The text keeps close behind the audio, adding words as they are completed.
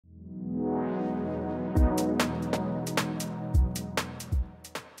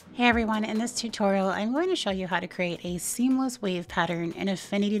Hey everyone, in this tutorial I'm going to show you how to create a seamless wave pattern in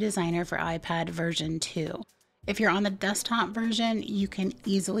Affinity Designer for iPad version 2. If you're on the desktop version, you can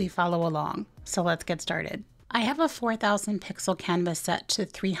easily follow along. So let's get started. I have a 4000 pixel canvas set to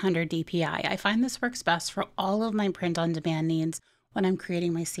 300 dpi. I find this works best for all of my print on demand needs when I'm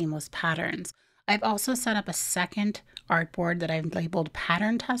creating my seamless patterns. I've also set up a second artboard that I've labeled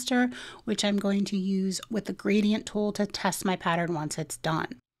Pattern Tester, which I'm going to use with the gradient tool to test my pattern once it's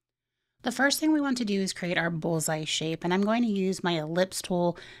done. The first thing we want to do is create our bullseye shape, and I'm going to use my ellipse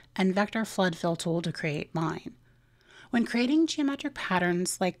tool and vector flood fill tool to create mine. When creating geometric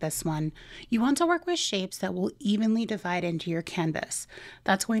patterns like this one, you want to work with shapes that will evenly divide into your canvas.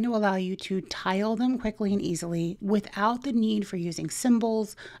 That's going to allow you to tile them quickly and easily without the need for using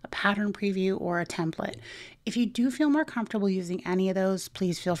symbols, a pattern preview, or a template. If you do feel more comfortable using any of those,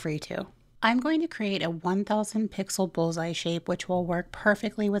 please feel free to. I'm going to create a 1000 pixel bullseye shape which will work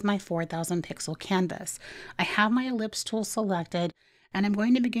perfectly with my 4000 pixel canvas. I have my ellipse tool selected and I'm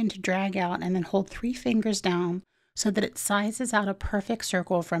going to begin to drag out and then hold 3 fingers down so that it sizes out a perfect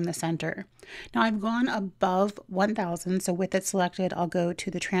circle from the center. Now I've gone above 1000, so with it selected I'll go to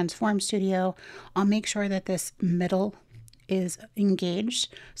the Transform Studio. I'll make sure that this middle is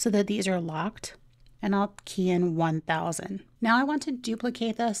engaged so that these are locked, and I'll key in 1000. Now I want to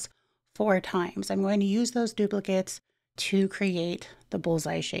duplicate this 4 times. I'm going to use those duplicates to create the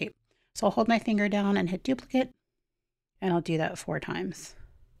bullseye shape. So I'll hold my finger down and hit duplicate, and I'll do that 4 times.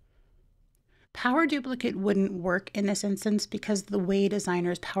 Power duplicate wouldn't work in this instance because the way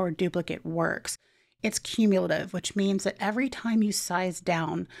Designer's power duplicate works, it's cumulative, which means that every time you size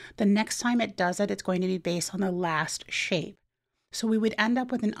down, the next time it does it, it's going to be based on the last shape. So we would end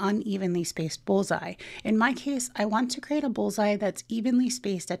up with an unevenly spaced bullseye. In my case, I want to create a bullseye that's evenly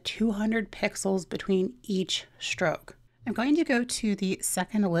spaced at 200 pixels between each stroke. I'm going to go to the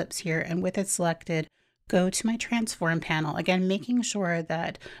second ellipse here, and with it selected, go to my transform panel, again making sure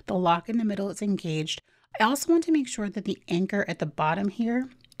that the lock in the middle is engaged. I also want to make sure that the anchor at the bottom here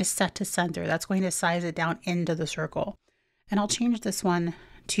is set to center. That's going to size it down into the circle. And I'll change this one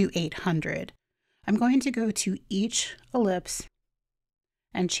to 800. I'm going to go to each ellipse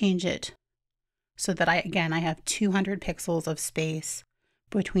and change it so that I have 200 pixels of space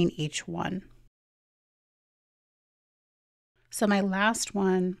between each one. So my last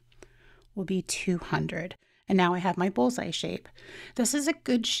one will be 200. And now I have my bullseye shape. This is a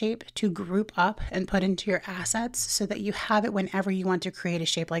good shape to group up and put into your assets so that you have it whenever you want to create a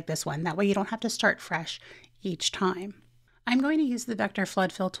shape like this one. That way you don't have to start fresh each time. I'm going to use the vector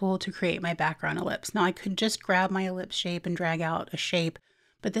flood fill tool to create my background ellipse. Now I could just grab my ellipse shape and drag out a shape,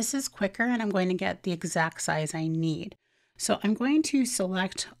 but this is quicker and I'm going to get the exact size I need. So I'm going to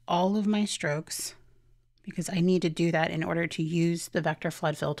select all of my strokes because I need to do that in order to use the vector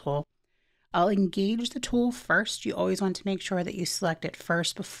flood fill tool. I'll engage the tool first. You always want to make sure that you select it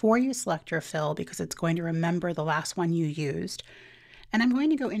first before you select your fill because it's going to remember the last one you used. And I'm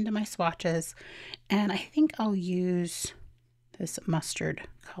going to go into my swatches and I think I'll use this mustard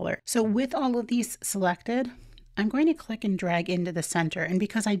color. So with all of these selected, I'm going to click and drag into the center, and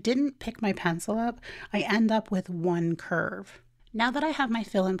because I didn't pick my pencil up, I end up with one curve. Now that I have my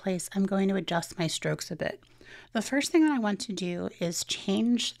fill in place, I'm going to adjust my strokes a bit. The first thing that I want to do is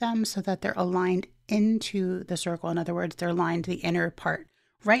change them so that they're aligned into the circle. In other words, they're aligned to the inner part.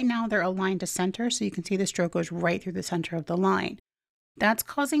 Right now they're aligned to center, so you can see the stroke goes right through the center of the line. That's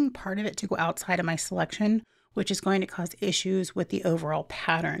causing part of it to go outside of my selection, which is going to cause issues with the overall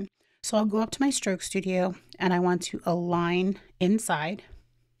pattern. So I'll go up to my stroke studio and I want to align inside.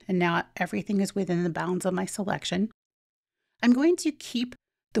 And now everything is within the bounds of my selection. I'm going to keep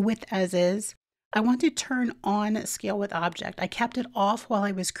the width as is. I want to turn on scale with object. I kept it off while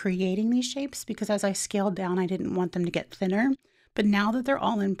I was creating these shapes because as I scaled down, I didn't want them to get thinner. But now that they're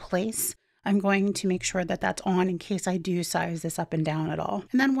all in place, I'm going to make sure that that's on in case I do size this up and down at all.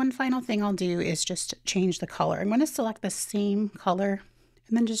 And then one final thing I'll do is just change the color. I'm going to select the same color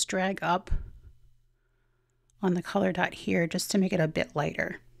and then just drag up on the color dot here just to make it a bit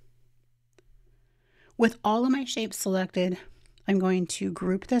lighter. With all of my shapes selected, I'm going to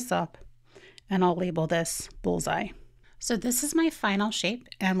group this up and I'll label this bullseye. So this is my final shape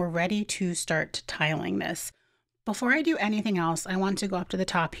and we're ready to start tiling this. Before I do anything else, I want to go up to the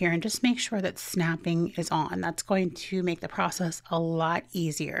top here and just make sure that snapping is on. That's going to make the process a lot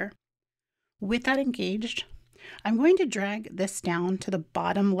easier. With that engaged, I'm going to drag this down to the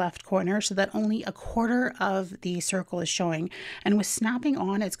bottom left corner so that only a quarter of the circle is showing. And with snapping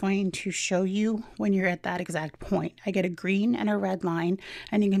on, it's going to show you when you're at that exact point. I get a green and a red line,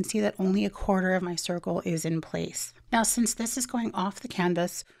 and you can see that only a quarter of my circle is in place. Now, since this is going off the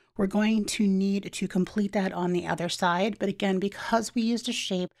canvas, We're going to need to complete that on the other side, but again, because we used a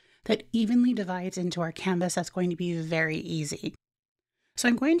shape that evenly divides into our canvas, that's going to be very easy. So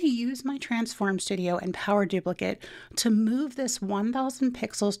I'm going to use my Transform Studio and Power Duplicate to move this 1000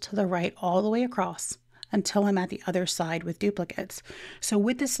 pixels to the right all the way across until I'm at the other side with duplicates. So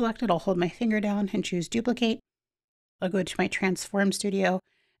with this selected, I'll hold my finger down and choose Duplicate. I'll go to my Transform Studio,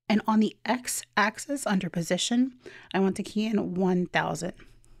 and on the X-axis under Position, I want to key in 1000,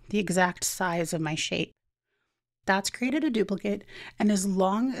 the exact size of my shape. That's created a duplicate, and as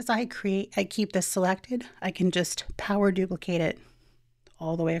long as I keep this selected, I can just Power Duplicate it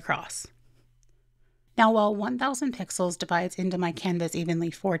all the way across. Now, while 1000 pixels divides into my canvas evenly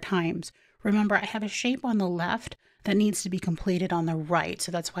 4 times, remember I have a shape on the left that needs to be completed on the right,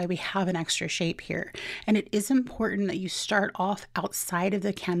 so that's why we have an extra shape here. And it is important that you start off outside of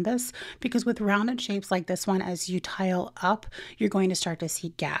the canvas, because with rounded shapes like this one, as you tile up, you're going to start to see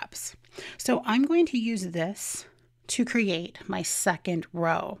gaps. So I'm going to use this to create my second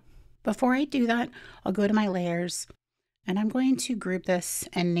row. Before I do that, I'll go to my layers, and I'm going to group this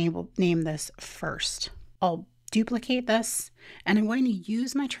and name this First. I'll duplicate this, and I'm going to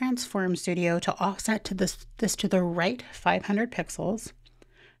use my Transform Studio to offset to this to the right 500 pixels.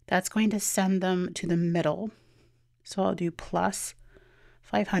 That's going to send them to the middle. So I'll do plus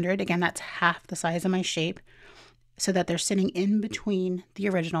 500. Again, that's half the size of my shape, so that they're sitting in between the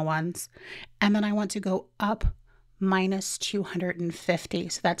original ones. And then I want to go up minus 250.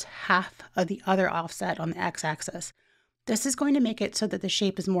 So that's half of the other offset on the X-axis. This is going to make it so that the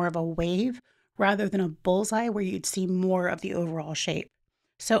shape is more of a wave rather than a bullseye where you'd see more of the overall shape.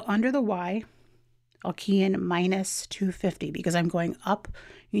 So under the Y, I'll key in minus 250 because I'm going up.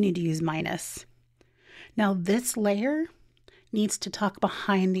 You need to use minus. Now this layer needs to tuck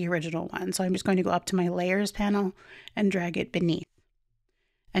behind the original one. So I'm just going to go up to my layers panel and drag it beneath.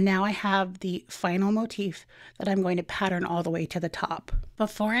 And now I have the final motif that I'm going to pattern all the way to the top.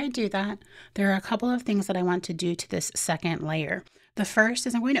 Before I do that, there are a couple of things that I want to do to this second layer. The first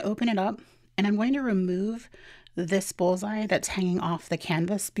is I'm going to open it up, and I'm going to remove this bullseye that's hanging off the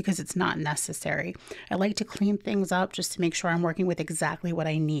canvas because it's not necessary. I like to clean things up just to make sure I'm working with exactly what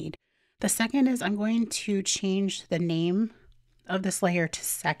I need. The second is I'm going to change the name of this layer to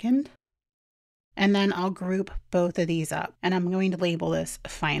Second, and then I'll group both of these up, and I'm going to label this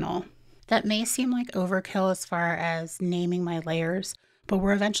Final. That may seem like overkill as far as naming my layers, but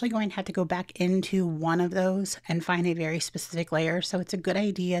we're eventually going to have to go back into one of those and find a very specific layer. So it's a good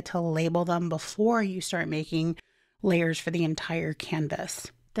idea to label them before you start making layers for the entire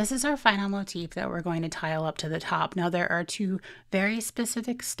canvas. This is our final motif that we're going to tile up to the top. Now there are 2 very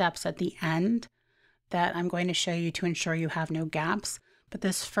specific steps at the end that I'm going to show you to ensure you have no gaps. But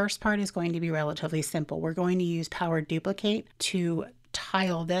this first part is going to be relatively simple. We're going to use Power Duplicate to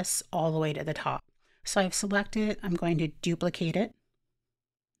tile this all the way to the top. So I've selected it, I'm going to duplicate it.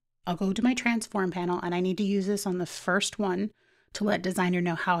 I'll go to my Transform panel, and I need to use this on the first one to let Designer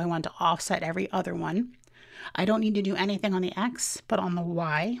know how I want to offset every other one. I don't need to do anything on the X, but on the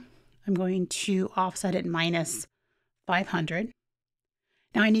Y, I'm going to offset it minus 500.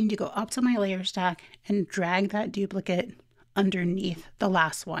 Now I need to go up to my layer stack and drag that duplicate underneath the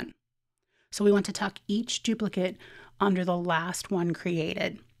last one. So we want to tuck each duplicate under the last one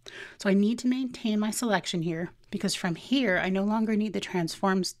created. So I need to maintain my selection here because from here, I no longer need the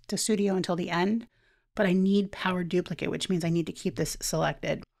Transform Studio until the end, but I need Power Duplicate, which means I need to keep this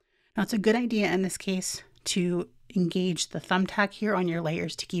selected. Now it's a good idea in this case to engage the thumbtack here on your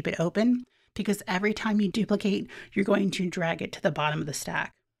layers to keep it open, because every time you duplicate, you're going to drag it to the bottom of the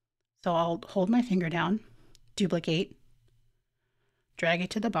stack. So I'll hold my finger down, duplicate, drag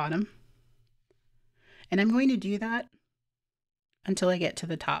it to the bottom, and I'm going to do that until I get to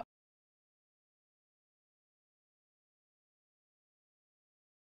the top.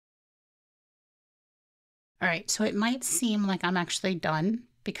 All right, so it might seem like I'm actually done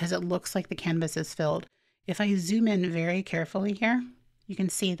because it looks like the canvas is filled. If I zoom in very carefully here, you can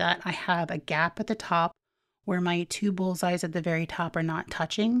see that I have a gap at the top where my 2 bullseyes at the very top are not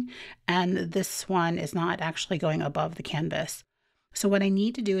touching, and this one is not actually going above the canvas. So what I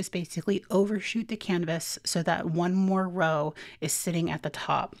need to do is basically overshoot the canvas so that one more row is sitting at the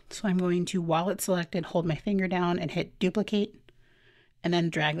top. So I'm going to, while it's selected, hold my finger down and hit duplicate, and then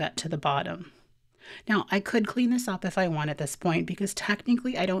drag that to the bottom. Now I could clean this up if I want at this point, because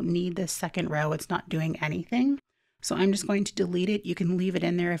technically I don't need this second row. It's not doing anything. So I'm just going to delete it. You can leave it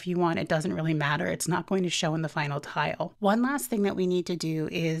in there if you want. It doesn't really matter. It's not going to show in the final tile. One last thing that we need to do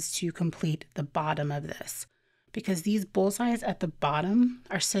is to complete the bottom of this, because these bullseyes at the bottom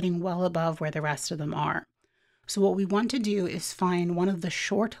are sitting well above where the rest of them are. So what we want to do is find one of the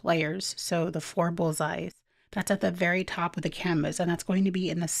short layers, so the 4 bullseyes, that's at the very top of the canvas, and that's going to be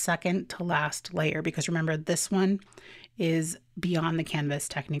in the second to last layer, because remember, this one is beyond the canvas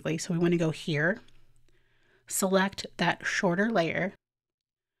technically. So we want to go here, select that shorter layer.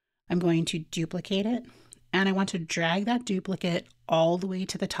 I'm going to duplicate it, and I want to drag that duplicate all the way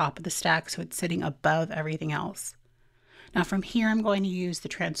to the top of the stack so it's sitting above everything else. Now from here, I'm going to use the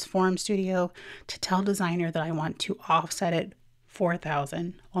Transform Studio to tell Designer that I want to offset it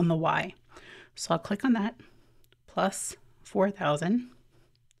 4,000 on the Y. So I'll click on that, plus 4,000,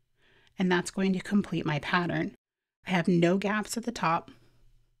 and that's going to complete my pattern. I have no gaps at the top.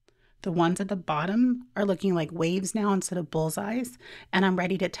 The ones at the bottom are looking like waves now instead of bullseyes, and I'm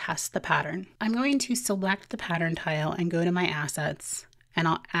ready to test the pattern. I'm going to select the pattern tile and go to my assets, and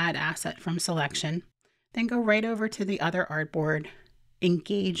I'll add asset from selection. Then go right over to the other artboard,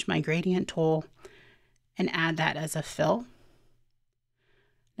 engage my gradient tool, and add that as a fill.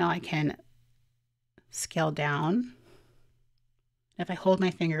 Now I can scale down. If I hold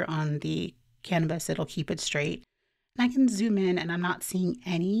my finger on the canvas, it'll keep it straight. And I can zoom in, and I'm not seeing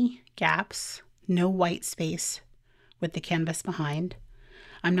any gaps, no white space with the canvas behind.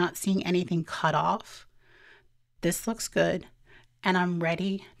 I'm not seeing anything cut off. This looks good. And I'm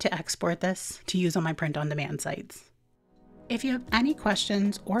ready to export this to use on my print-on-demand sites. If you have any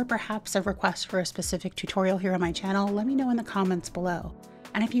questions or perhaps a request for a specific tutorial here on my channel, let me know in the comments below.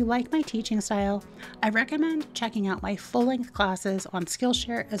 And if you like my teaching style, I recommend checking out my full-length classes on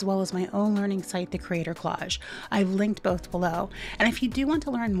Skillshare as well as my own learning site, The Creator Collage. I've linked both below. And if you do want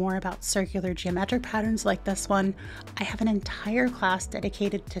to learn more about circular geometric patterns like this one, I have an entire class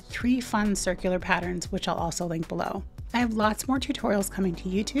dedicated to 3 fun circular patterns, which I'll also link below. I have lots more tutorials coming to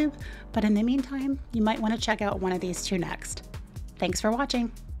YouTube, but in the meantime, you might want to check out one of these 2 next. Thanks for watching.